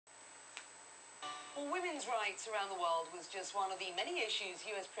Well, women's rights around the world was just one of the many issues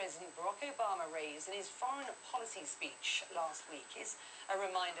US President Barack Obama raised in his foreign policy speech last week. Here's a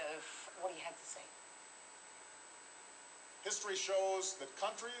reminder of what he had to say. History shows that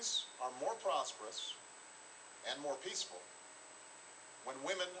countries are more prosperous and more peaceful when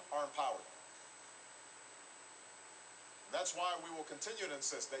women are empowered. That's why we will continue to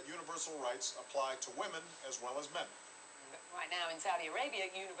insist that universal rights apply to women as well as men. Right now in Saudi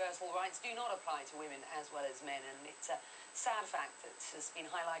Arabia, universal rights do not apply to women as well as men, and it's a sad fact that has been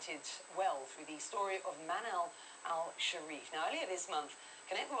highlighted well through the story of Manal al-Sharif. Now, earlier this month,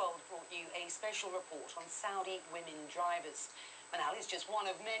 Connect the World brought you a special report on Saudi women drivers. Manal is just one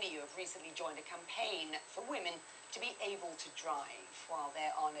of many who have recently joined a campaign for women to be able to drive. While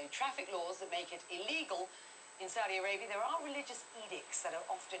there are no traffic laws that make it illegal, in Saudi Arabia there are religious edicts that are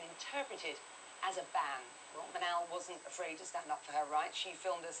often interpreted as a ban. Well, Manal wasn't afraid to stand up for her rights. She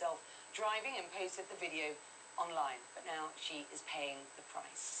filmed herself driving and posted the video online. But now she is paying the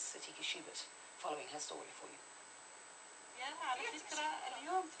price. Atika Schubert following her story for you.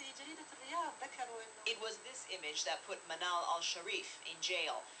 It was this image that put Manal al-Sharif in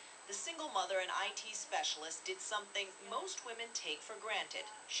jail. The single mother and IT specialist did something most women take for granted.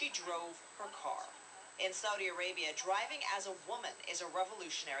 She drove her car. In Saudi Arabia, driving as a woman is a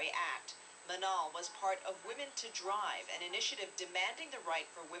revolutionary act. Manal was part of Women to Drive, an initiative demanding the right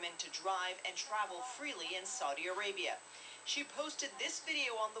for women to drive and travel freely in Saudi Arabia. She posted this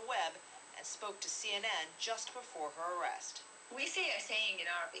video on the web and spoke to CNN just before her arrest. We say a saying in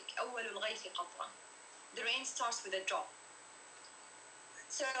Arabic, أول الغيث قطرة. The rain starts with a drop.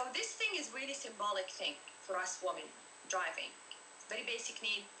 So this thing is really symbolic thing for us women driving. Very basic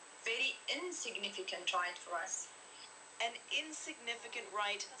need, very insignificant right for us. An insignificant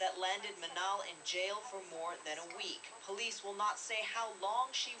right that landed Manal in jail for more than a week. Police will not say how long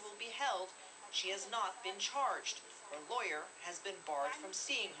she will be held. She has not been charged. Her lawyer has been barred from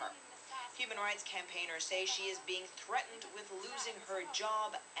seeing her. Human rights campaigners say she is being threatened with losing her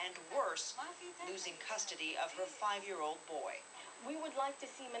job and worse, losing custody of her 5-year-old boy. We would like to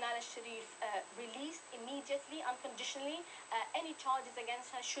see Manal al-Sharif released immediately, unconditionally. Any charges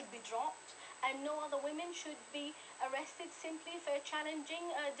against her should be dropped, and no other women should be arrested simply for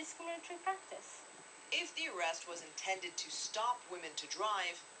challenging discriminatory practice. If the arrest was intended to stop women to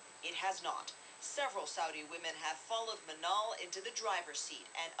drive, it has not. Several Saudi women have followed Manal into the driver's seat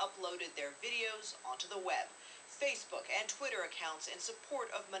and uploaded their videos onto the web. Facebook and Twitter accounts in support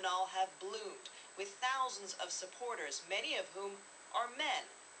of Manal have bloomed, with thousands of supporters, many of whom are men,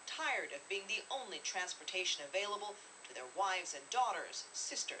 tired of being the only transportation available to their wives and daughters,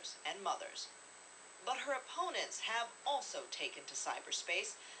 sisters and mothers. But her opponents have also taken to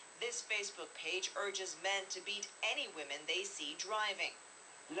cyberspace. This Facebook page urges men to beat any women they see driving.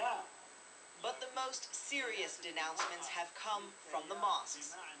 But the most serious denouncements have come from the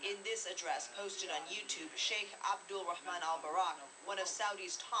mosques. In this address posted on YouTube, Sheikh Abdul Rahman al-Barak, one of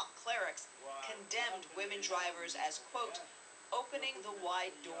Saudi's top clerics, condemned women drivers as, quote, opening the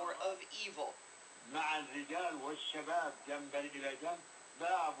wide door of evil. He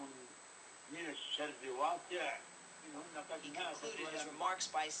concluded his remarks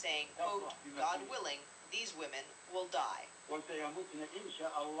by saying, quote, God willing, these women will die.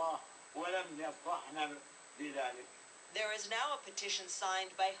 There is now a petition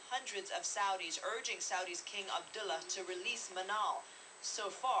signed by hundreds of Saudis urging Saudi's King Abdullah to release Manal. So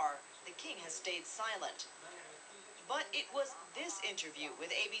far, the king has stayed silent. But it was this interview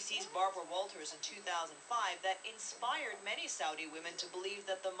with ABC's Barbara Walters in 2005 that inspired many Saudi women to believe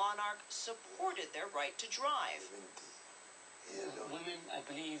that the monarch supported their right to drive. Women, I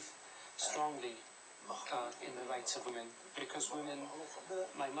believe strongly in the rights of women, because women,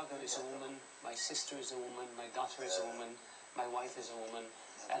 my mother is a woman, my sister is a woman, my daughter is a woman, my wife is a woman,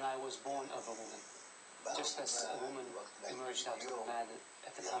 and I was born of a woman, just as a woman emerged out of a man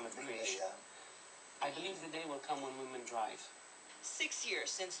at the time of creation. I believe the day will come when women drive. 6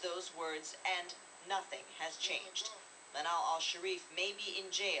 years since those words, and nothing has changed. Manal al-Sharif may be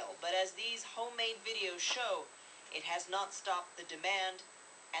in jail, but as these homemade videos show, it has not stopped the demand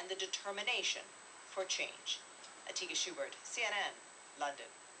and the determination for change. Atika Schubert, CNN, London.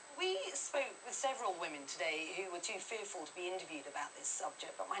 We spoke with several women today who were too fearful to be interviewed about this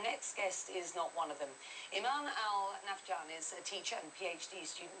subject, but my next guest is not one of them. Iman al-Nafjan is a teacher and PhD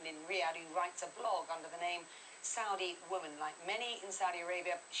student in Riyadh who writes a blog under the name Saudi Woman. Like many in Saudi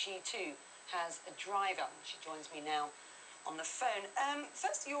Arabia, she too has a driver. She joins me now on the phone.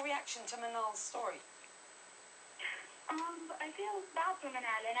 First, your reaction to Manal's story. I feel bad for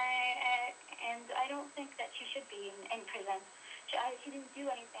Manal, and I don't think that she should be in prison. She didn't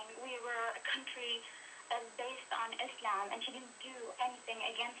do anything. We were a country that's based on Islam, and she didn't do anything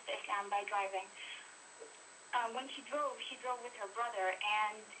against Islam by driving. When she drove with her brother,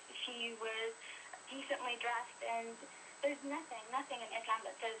 and she was decently dressed, and there's nothing in Islam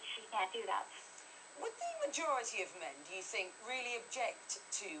that says she can't do that. Would the majority of men, do you think, really object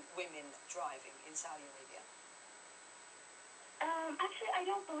to women driving in Saudi Arabia? Actually, I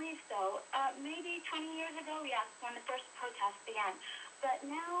don't believe so. Maybe 20 years ago, yes, when the first protests began. But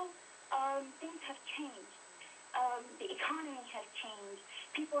now, things have changed. The economy has changed.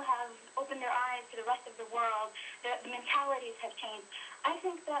 People have opened their eyes to the rest of the world. The mentalities have changed. I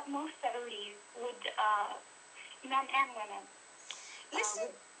think that most Saudis would, men and women, would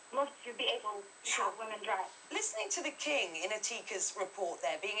love to be able to have women drive. Listening to the King in Atika's report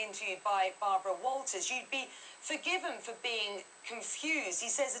there, being interviewed by Barbara Walters, you'd be forgiven for being confused.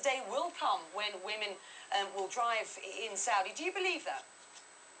 He says a day will come when women will drive in Saudi. Do you believe that?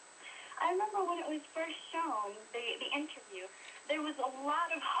 I remember when it was first shown, the interview, there was a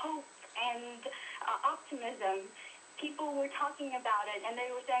lot of hope and optimism. People were talking about it, and they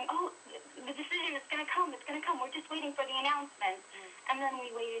were saying, oh, the decision is going to come, we're just waiting for the announcement. And then we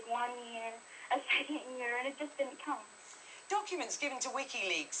waited 1 year, a second year, and it just didn't come. Documents given to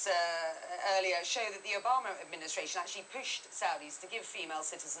WikiLeaks earlier show that the Obama administration actually pushed Saudis to give female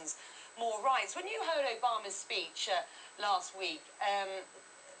citizens more rights. When you heard Obama's speech last week,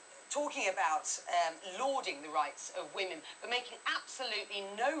 talking about lauding the rights of women, but making absolutely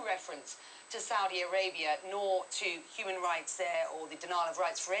no reference to Saudi Arabia, nor to human rights there, or the denial of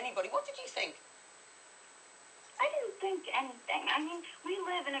rights for anybody, what did you think? I didn't think anything. I mean, we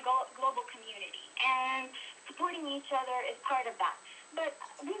live in a global community, and supporting each other is part of that. But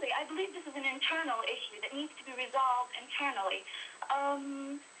really, I believe this is an internal issue that needs to be resolved internally.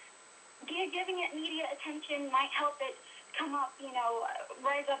 Giving it media attention might help it come up,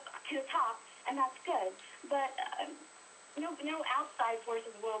 rise up to the top, and that's good. But no outside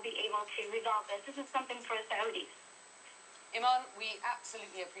forces will be able to resolve this. This is something for the Saudis. Iman, we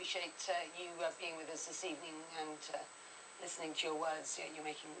absolutely appreciate you being with us this evening and listening to your words. You're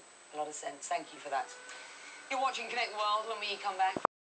making a lot of sense. Thank you for that. You're watching Connect the World. When we come back,